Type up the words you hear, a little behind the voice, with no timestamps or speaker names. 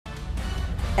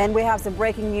And we have some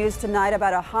breaking news tonight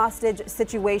about a hostage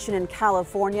situation in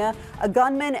California. A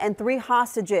gunman and 3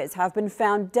 hostages have been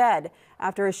found dead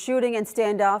after a shooting and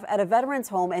standoff at a veterans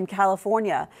home in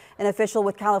California. An official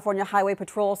with California Highway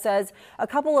Patrol says a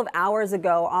couple of hours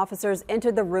ago, officers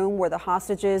entered the room where the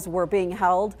hostages were being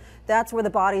held. That's where the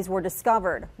bodies were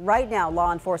discovered. Right now,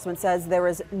 law enforcement says there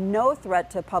is no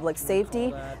threat to public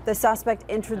safety. The suspect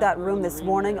entered that room this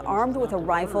morning armed with a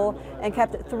rifle and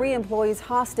kept 3 employees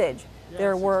hostage.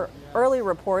 There were early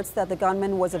reports that the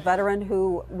gunman was a veteran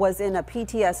who was in a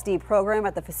PTSD program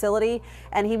at the facility,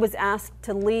 and he was asked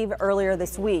to leave earlier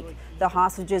this week. The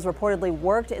hostages reportedly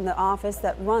worked in the office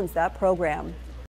that runs that program.